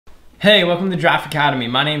Hey, welcome to Draft Academy.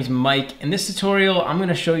 My name's Mike. In this tutorial, I'm going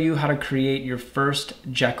to show you how to create your first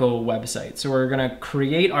Jekyll website. So we're going to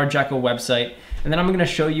create our Jekyll website, and then I'm going to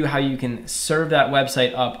show you how you can serve that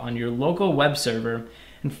website up on your local web server.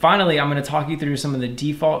 And finally, I'm going to talk you through some of the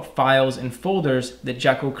default files and folders that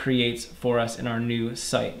Jekyll creates for us in our new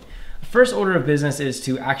site. The first order of business is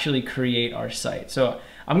to actually create our site. So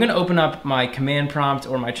I'm going to open up my command prompt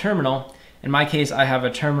or my terminal. In my case, I have a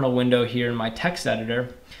terminal window here in my text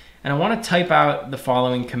editor. And I want to type out the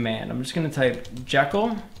following command. I'm just going to type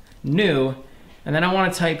Jekyll new, and then I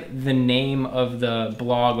want to type the name of the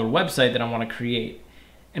blog or website that I want to create.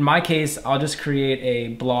 In my case, I'll just create a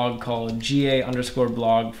blog called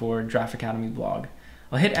GA_blog for Draft Academy blog.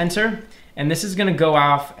 I'll hit enter, and this is going to go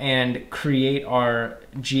off and create our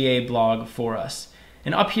GA blog for us.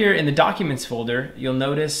 And up here in the documents folder, you'll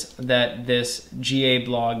notice that this GA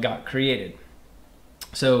blog got created.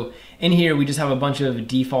 So in here, we just have a bunch of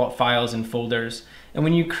default files and folders. And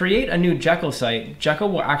when you create a new Jekyll site,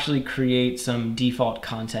 Jekyll will actually create some default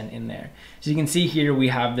content in there. So you can see here, we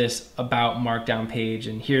have this about markdown page,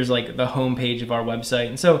 and here's like the home page of our website.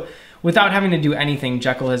 And so without having to do anything,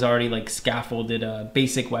 Jekyll has already like scaffolded a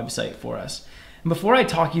basic website for us. And before I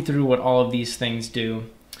talk you through what all of these things do,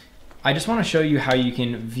 I just want to show you how you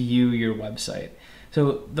can view your website.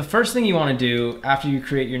 So the first thing you want to do after you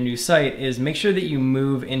create your new site is make sure that you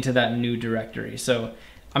move into that new directory. So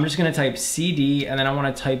I'm just going to type CD, and then I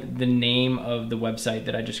want to type the name of the website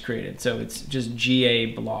that I just created. So it's just GA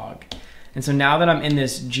blog. And so now that I'm in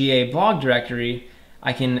this GA blog directory,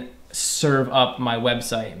 I can serve up my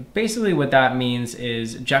website. Basically what that means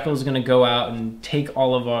is Jekyll is going to go out and take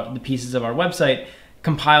all of the pieces of our website,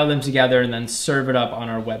 compile them together, and then serve it up on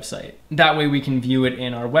our website. That way we can view it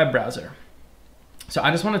in our web browser. So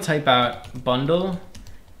I just want to type out bundle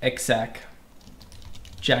exec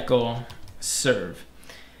Jekyll serve.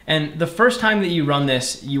 And the first time that you run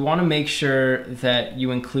this, you want to make sure that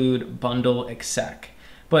you include bundle exec.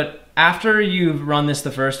 But after you've run this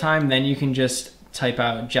the first time, then you can just type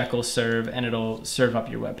out Jekyll serve and it'll serve up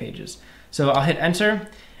your web pages. So I'll hit enter.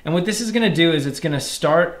 And what this is going to do is it's going to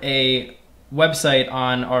start a website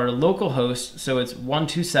on our local host. So it's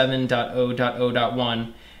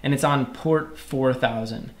 127.0.0.1. and it's on port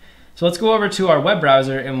 4000. So let's go over to our web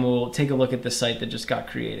browser and we'll take a look at the site that just got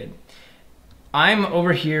created. I'm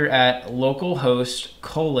over here at localhost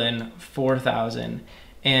 4000,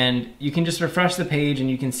 and you can just refresh the page and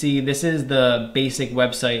you can see this is the basic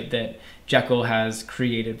website that Jekyll has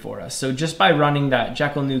created for us. So just by running that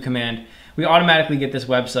Jekyll new command, we automatically get this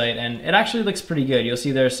website, and it actually looks pretty good. You'll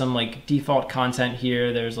see there's some like default content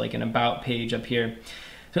here. There's like an about page up here.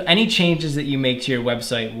 So any changes that you make to your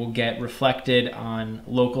website will get reflected on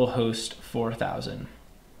localhost 4000.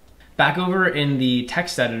 Back over in the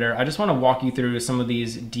text editor, I just want to walk you through some of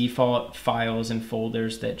these default files and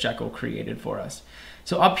folders that Jekyll created for us.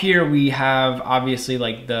 So up here we have obviously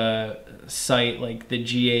like the site, like the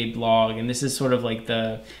GA blog, and this is sort of like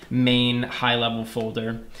the main high-level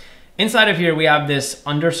folder. Inside of here we have this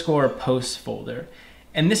 _posts folder.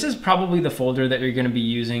 And this is probably the folder that you're going to be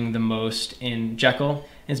using the most in Jekyll.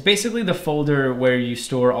 It's basically the folder where you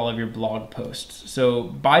store all of your blog posts. So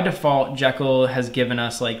by default, Jekyll has given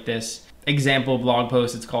us like this example blog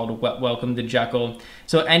post. It's called Welcome to Jekyll.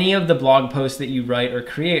 So any of the blog posts that you write or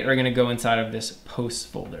create are going to go inside of this posts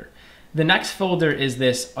folder. The next folder is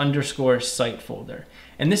this _site folder.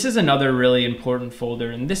 And this is another really important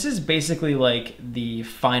folder. And this is basically like the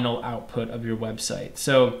final output of your website.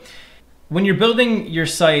 So when you're building your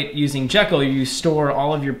site using Jekyll, you store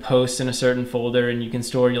all of your posts in a certain folder, and you can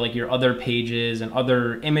store like your other pages and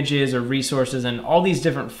other images or resources and all these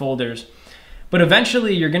different folders. But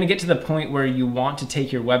eventually you're going to get to the point where you want to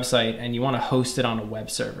take your website and you want to host it on a web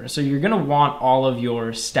server. So you're going to want all of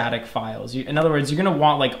your static files. In other words, you're going to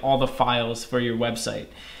want like all the files for your website.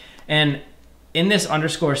 And in this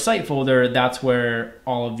 _site folder, that's where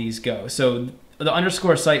all of these go. So the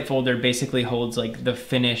 _site folder basically holds like the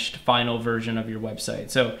finished final version of your website.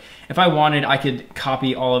 So if I wanted, I could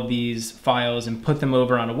copy all of these files and put them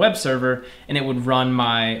over on a web server, and it would run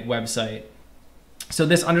my website. So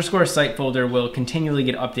this _site folder will continually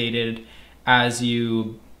get updated as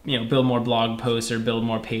you build more blog posts or build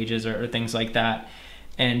more pages or things like that.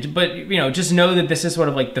 But just know that this is sort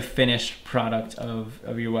of like the finished product of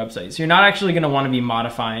your website. So you're not actually going to want to be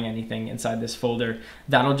modifying anything inside this folder.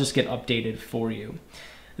 That'll just get updated for you.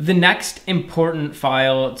 The next important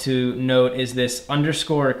file to note is this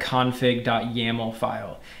 _config.yaml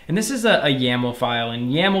file. And this is a YAML file,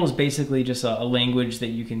 and YAML is basically just a language that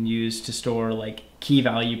you can use to store like key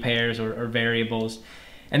value pairs or variables.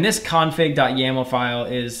 And this config.yaml file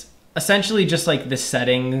is essentially just like the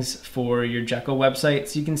settings for your Jekyll website.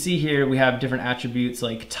 So you can see here we have different attributes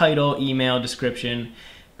like title, email, description,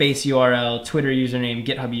 base URL, Twitter username,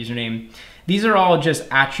 GitHub username. These are all just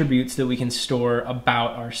attributes that we can store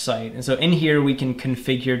about our site. And so in here we can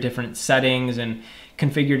configure different settings and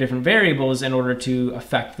configure different variables in order to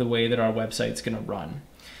affect the way that our website's going to run.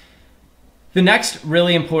 The next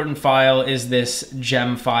really important file is this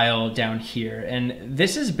gem file down here. And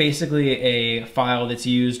this is basically a file that's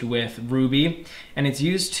used with Ruby, and it's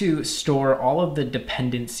used to store all of the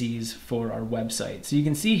dependencies for our website. So you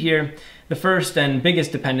can see here, the first and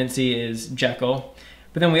biggest dependency is Jekyll.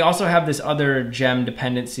 But then we also have this other gem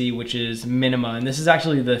dependency, which is Minima. And this is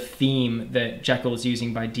actually the theme that Jekyll is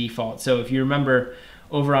using by default. So if you remember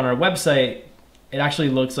over on our website, it actually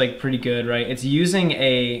looks like pretty good, right? It's using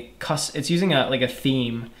a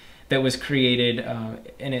theme that was created,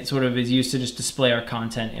 and it sort of is used to just display our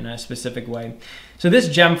content in a specific way. So this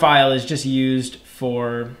gem file is just used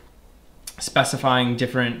for specifying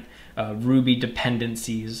different Ruby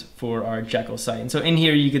dependencies for our Jekyll site. And so in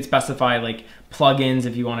here you could specify like plugins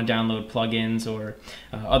if you want to download plugins or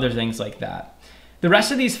other things like that. The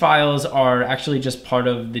rest of these files are actually just part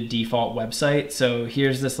of the default website. So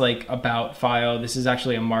here's this like about file. This is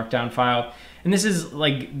actually a markdown file. And this is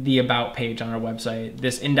like the about page on our website.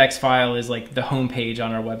 This index file is like the home page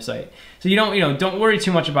on our website. So don't worry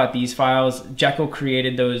too much about these files. Jekyll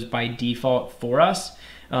created those by default for us,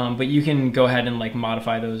 but you can go ahead and like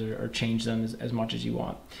modify those or change them as much as you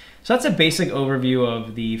want. So that's a basic overview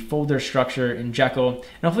of the folder structure in Jekyll. And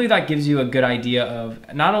hopefully that gives you a good idea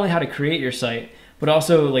of not only how to create your site, but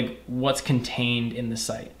also like what's contained in the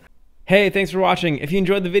site. Hey, thanks for watching. If you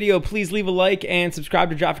enjoyed the video, please leave a like and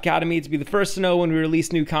subscribe to Draft Academy to be the first to know when we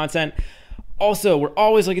release new content. Also, we're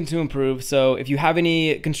always looking to improve, so if you have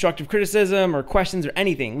any constructive criticism or questions or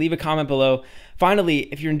anything, leave a comment below. Finally,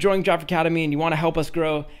 if you're enjoying Draft Academy and you want to help us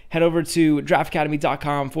grow, head over to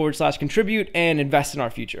draftacademy.com/contribute and invest in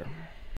our future.